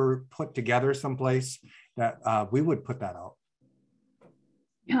that were put together someplace, that we would put that out.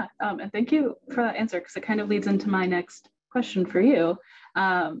 Yeah, and thank you for that answer, because it kind of leads into my next question for you,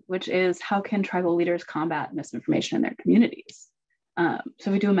 which is how can tribal leaders combat misinformation in their communities?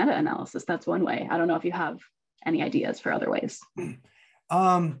 So we do a meta-analysis. That's one way. I don't know if you have any ideas for other ways.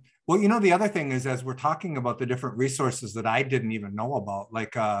 Well, the other thing is, as we're talking about the different resources that I didn't even know about,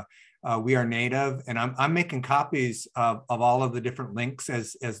 like We Are Native, and I'm making copies of all of the different links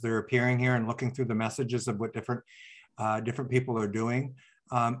as they're appearing here and looking through the messages of what different people are doing.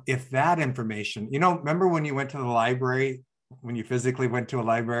 If that information, remember when you went to the library, when you physically went to a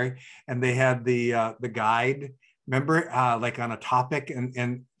library and they had the guide, remember, like on a topic,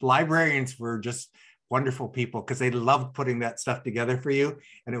 and librarians were just wonderful people because they loved putting that stuff together for you.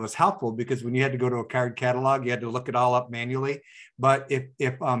 And it was helpful because when you had to go to a card catalog, you had to look it all up manually. But if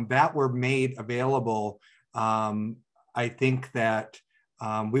that were made available, I think that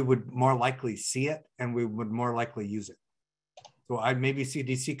we would more likely see it and we would more likely use it. So maybe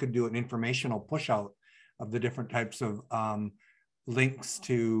CDC could do an informational push out of the different types of links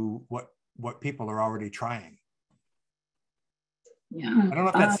to what people are already trying. Yeah. I don't know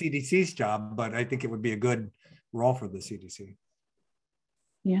if that's CDC's job, but I think it would be a good role for the CDC.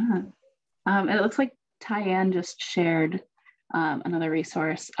 Yeah. It looks like Tyann just shared another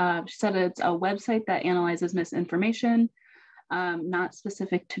resource. She said it's a website that analyzes misinformation, not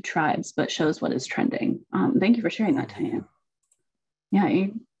specific to tribes, but shows what is trending. Thank you for sharing that, Tyann. Yeah, you're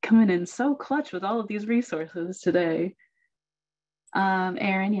coming in so clutch with all of these resources today.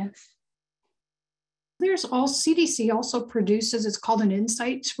 Erin, yes. There's all CDC also produces, it's called an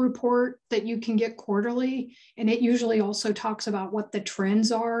insights report that you can get quarterly. And it usually also talks about what the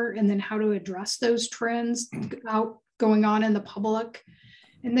trends are and then how to address those trends out going on in the public.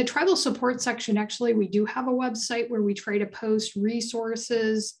 In the tribal support section, actually, we do have a website where we try to post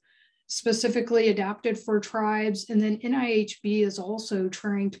resources specifically adapted for tribes. And then NIHB is also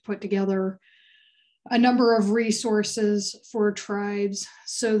trying to put together a number of resources for tribes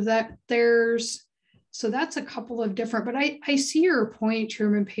so that so that's a couple of different, but I see your point,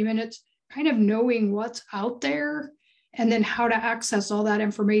 Chairman Payman. It's kind of knowing what's out there and then how to access all that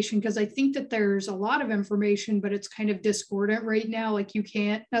information. Because I think that there's a lot of information, but it's kind of discordant right now. Like you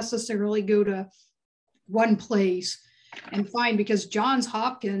can't necessarily go to one place and find, because Johns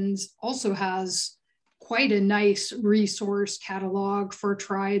Hopkins also has quite a nice resource catalog for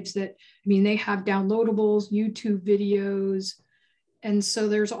tribes that, I mean, they have downloadables, YouTube videos. And so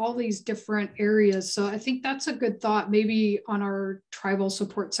there's all these different areas. So I think that's a good thought. Maybe on our tribal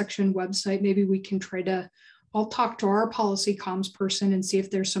support section website, maybe we can I'll talk to our policy comms person and see if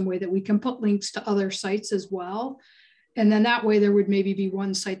there's some way that we can put links to other sites as well. And then that way there would maybe be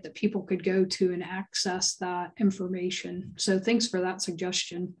one site that people could go to and access that information. So thanks for that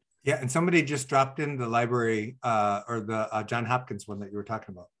suggestion. Yeah, and somebody just dropped in the library or the John Hopkins one that you were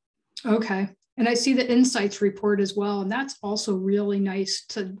talking about. Okay. And I see the insights report as well. And that's also really nice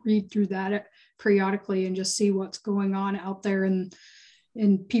to read through that periodically and just see what's going on out there in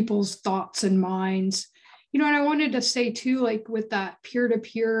people's thoughts and minds. And I wanted to say too, like with that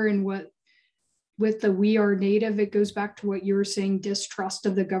peer-to-peer and with the We Are Native, it goes back to what you were saying, distrust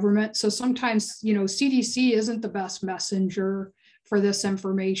of the government. So sometimes, CDC isn't the best messenger for this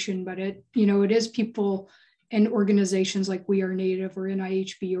information, but it is people and organizations like We Are Native or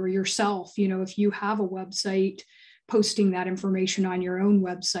NIHB or yourself. If you have a website, posting that information on your own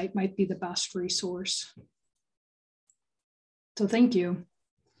website might be the best resource. So thank you.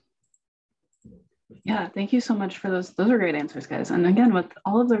 Yeah, thank you so much for those. Those are great answers, guys. And again, with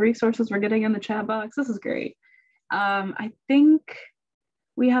all of the resources we're getting in the chat box, this is great. I think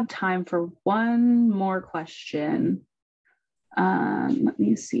we have time for one more question. Let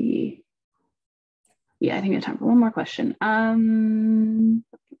me see. Yeah, I think we have time for one more question.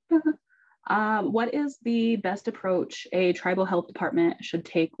 What is the best approach a tribal health department should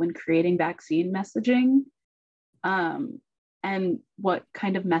take when creating vaccine messaging? And what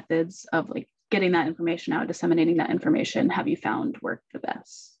kind of methods of getting that information out, disseminating that information have you found work the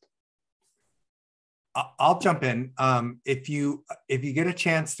best? I'll jump in. If you get a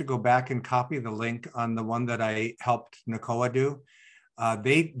chance to go back and copy the link on the one that I helped NACOA do,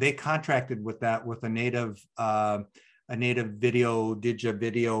 they contracted with a native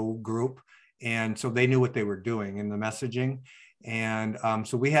video group, and so they knew what they were doing in the messaging. And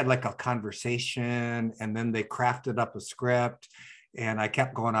so we had like a conversation, and then they crafted up a script, and I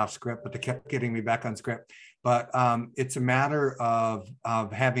kept going off script, but they kept getting me back on script. But it's a matter of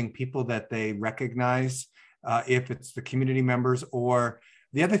having people that they recognize, if it's the community members. Or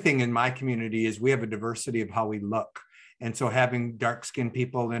the other thing in my community is we have a diversity of how we look. And so having dark-skinned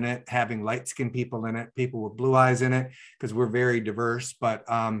people in it, having light-skinned people in it, people with blue eyes in it, because we're very diverse. But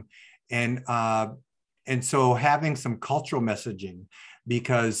and so having some cultural messaging,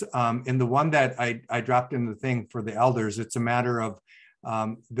 because in the one that I dropped in the thing for the elders, it's a matter of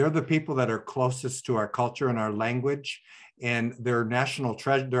they're the people that are closest to our culture and our language, and they're national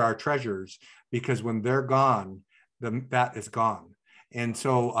treasure. They're our treasures, because when they're gone, that is gone. And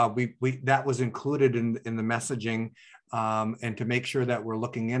so we that was included in the messaging, and to make sure that we're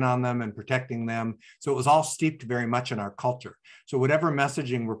looking in on them and protecting them. So it was all steeped very much in our culture. So whatever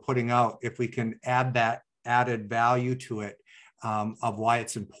messaging we're putting out, if we can add that added value to it, of why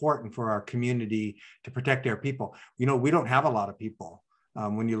it's important for our community to protect our people. We don't have a lot of people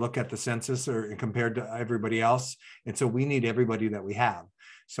when you look at the census or compared to everybody else. And so we need everybody that we have.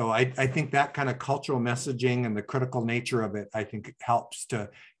 So I think that kind of cultural messaging and the critical nature of it, I think helps to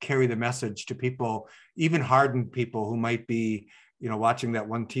carry the message to people, even hardened people who might be, watching that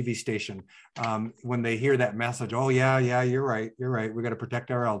one TV station. When they hear that message, oh yeah, you're right. We got to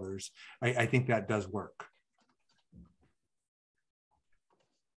protect our elders. I think that does work.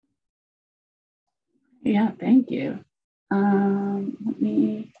 Yeah, thank you. Let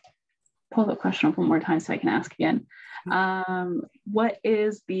me pull the question up one more time so I can ask again. What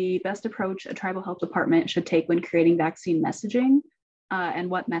is the best approach a tribal health department should take when creating vaccine messaging? And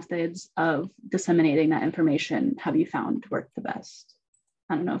what methods of disseminating that information have you found work the best?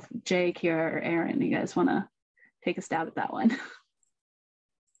 I don't know if Jay, Kira, or Aaron, you guys want to take a stab at that one.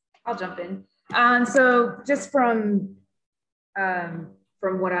 I'll jump in. So just from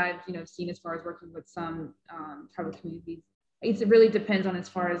what I've seen as far as working with some tribal communities, it really depends on as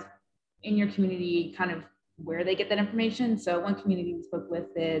far as in your community kind of where they get that information. So one community we spoke with,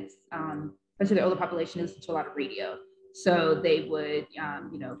 it's especially the older population, is to a lot of radio. So they would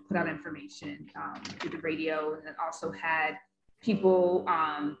put out information through the radio, and then also had people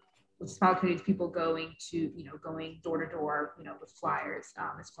with small communities, people going door to door, with flyers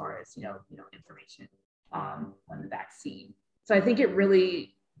as far as information on the vaccine. So I think it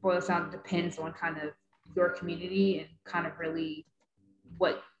really boils down, depends on kind of your community and kind of really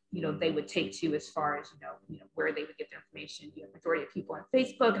what they would take to as far as where they would get their information. You have majority of people on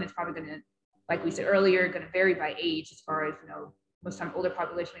Facebook, and it's probably going to, like we said earlier, going to vary by age as far as most time older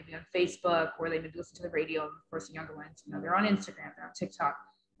population may be on Facebook, or they maybe listen to the radio. Of course, the younger ones, they're on Instagram, they're on TikTok,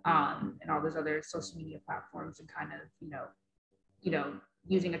 and all those other social media platforms, and kind of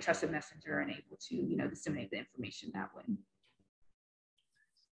using a trusted messenger and able to disseminate the information that way.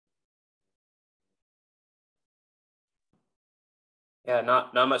 Yeah,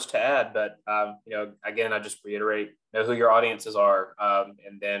 not much to add, but again, I just reiterate: know who your audiences are,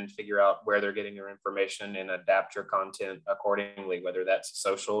 and then figure out where they're getting your information and adapt your content accordingly. Whether that's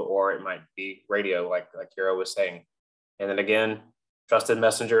social or it might be radio, like Kira was saying. And then again, trusted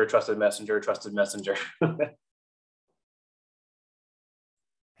messenger, trusted messenger, trusted messenger.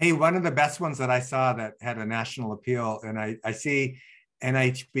 Hey, one of the best ones that I saw that had a national appeal, and I see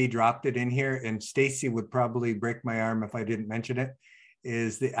NHB dropped it in here, and Stacy would probably break my arm if I didn't mention it,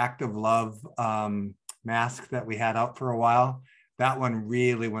 is the Act of Love mask that we had out for a while. That one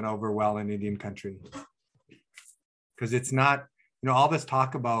really went over well in Indian country. Because it's not, all this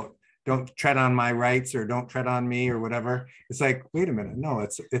talk about don't tread on my rights or don't tread on me or whatever. It's like, wait a minute, no,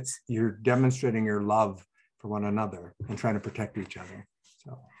 it's you're demonstrating your love for one another and trying to protect each other.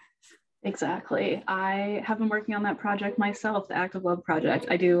 So. Exactly. I have been working on that project myself, the Act of Love project.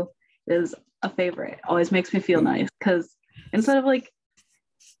 Is a favorite. Always makes me feel nice, because instead of like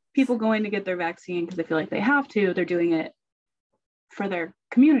people going to get their vaccine because they feel like they have to, they're doing it for their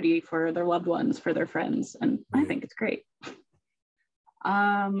community, for their loved ones, for their friends. And I think it's great.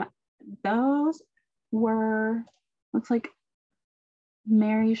 Those were, looks like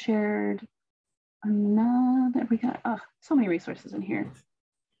Mary shared another, we got so many resources in here.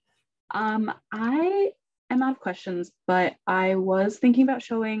 I am out of questions, but I was thinking about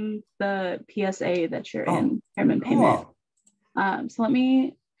showing the PSA that you're in, Chairman Payment. So let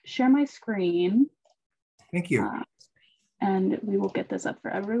me share my screen. Thank you. And we will get this up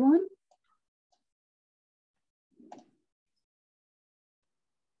for everyone.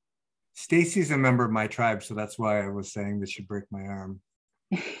 Stacy's a member of my tribe, so that's why I was saying this should break my arm.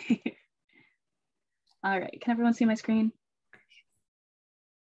 All right, can everyone see my screen?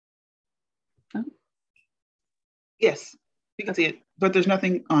 Oh. Yes, you can see it, but there's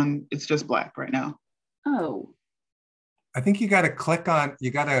nothing on, it's just black right now. Oh. I think you got to click on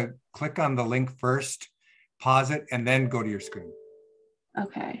the link first, pause it, and then go to your screen.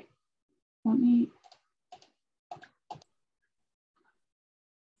 Okay. Let me.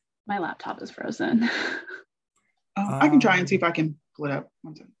 My laptop is frozen. I can try and see if I can pull it up.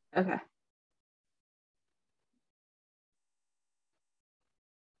 One second. Okay.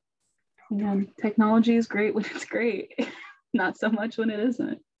 Yeah, technology is great when it's great, not so much when it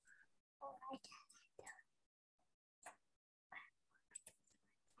isn't.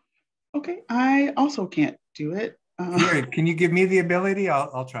 Okay, I also can't do it. Can you give me the ability?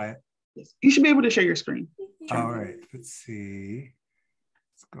 I'll try it. Yes. You should be able to share your screen. All right, let's see.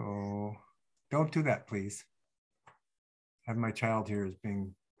 Let's go. Don't do that, please. I have my child here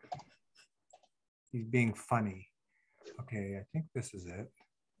he's being funny. Okay, I think this is it.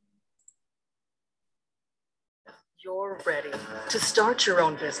 You're ready to start your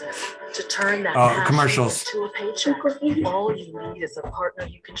own business, to turn that commercials into a paycheck. All you need is a partner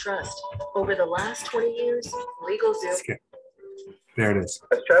you can trust. Over the last 20 years, LegalZoom. There it is.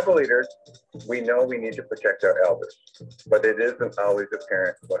 As tribal leaders, we know we need to protect our elders, but it isn't always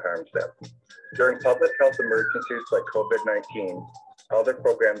apparent what harms them. During public health emergencies like COVID-19, elder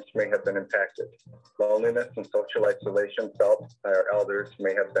programs may have been impacted. Loneliness and social isolation felt by our elders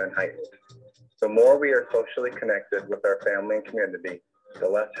may have been heightened. The more we are socially connected with our family and community, the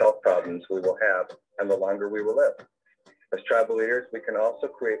less health problems we will have and the longer we will live. As tribal leaders, we can also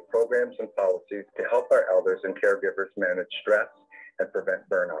create programs and policies to help our elders and caregivers manage stress and prevent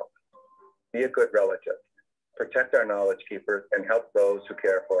burnout. Be a good relative, protect our knowledge keepers, and help those who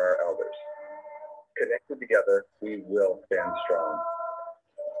care for our elders. Connected together, we will stand strong.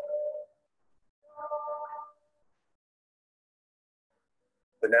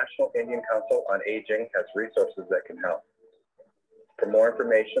 The National Indian Council on Aging has resources that can help. For more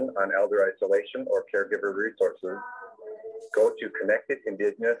information on elder isolation or caregiver resources, go to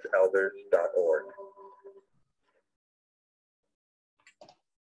connectedindigenousElders.org.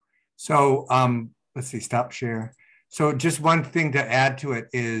 So let's see, stop share. So just one thing to add to it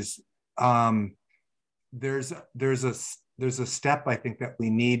is there's a step I think that we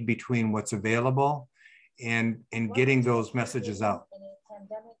need between what's available and getting those messages out.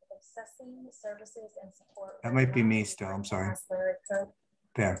 That might be me still, I'm sorry.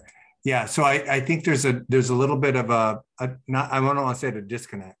 There. Yeah, so I think there's a little bit of I don't want to say a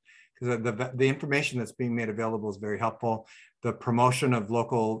disconnect, because the information that's being made available is very helpful. The promotion of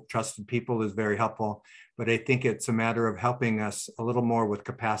local trusted people is very helpful, but I think it's a matter of helping us a little more with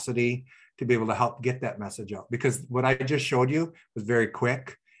capacity to be able to help get that message out. Because what I just showed you was very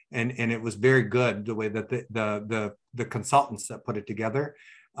quick, and it was very good the way that the consultants that put it together.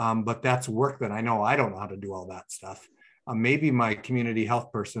 But that's work that I know I don't know how to do all that stuff. Maybe my community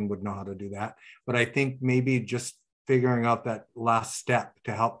health person would know how to do that, but I think maybe just figuring out that last step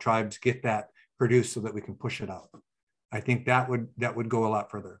to help tribes get that produced so that we can push it out. I think that would go a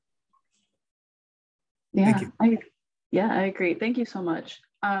lot further. Yeah, thank you. I agree. Thank you so much.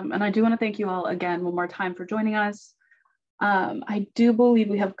 And I do want to thank you all again one more time for joining us. I do believe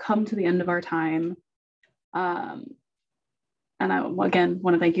we have come to the end of our time. And I again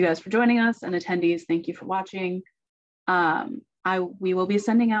want to thank you guys for joining us, and attendees, thank you for watching. We will be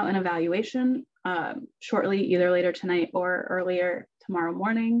sending out an evaluation shortly, either later tonight or earlier tomorrow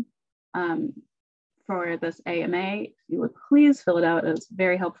morning for this AMA. If you would please fill it out, it's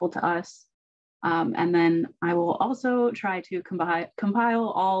very helpful to us. And then I will also try to compile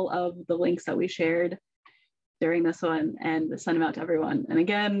all of the links that we shared during this one and send them out to everyone. And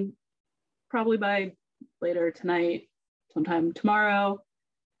again, probably by later tonight, sometime tomorrow,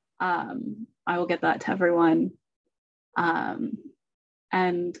 I will get that to everyone.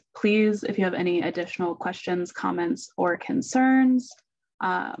 And please, if you have any additional questions, comments, or concerns,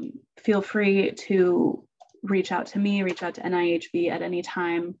 feel free to reach out to me, reach out to NIHB at any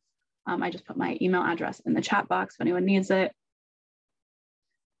time. I just put my email address in the chat box if anyone needs it.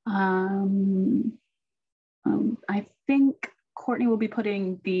 I think Courtney will be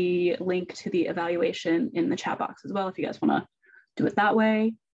putting the link to the evaluation in the chat box as well, if you guys want to do it that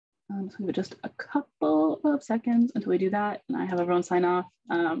way. So we have just a couple of seconds until we do that, and I have everyone sign off.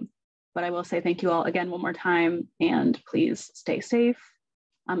 But I will say thank you all again one more time, and please stay safe.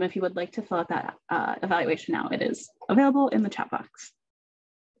 If you would like to fill out that evaluation now, it is available in the chat box.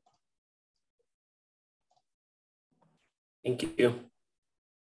 Thank you.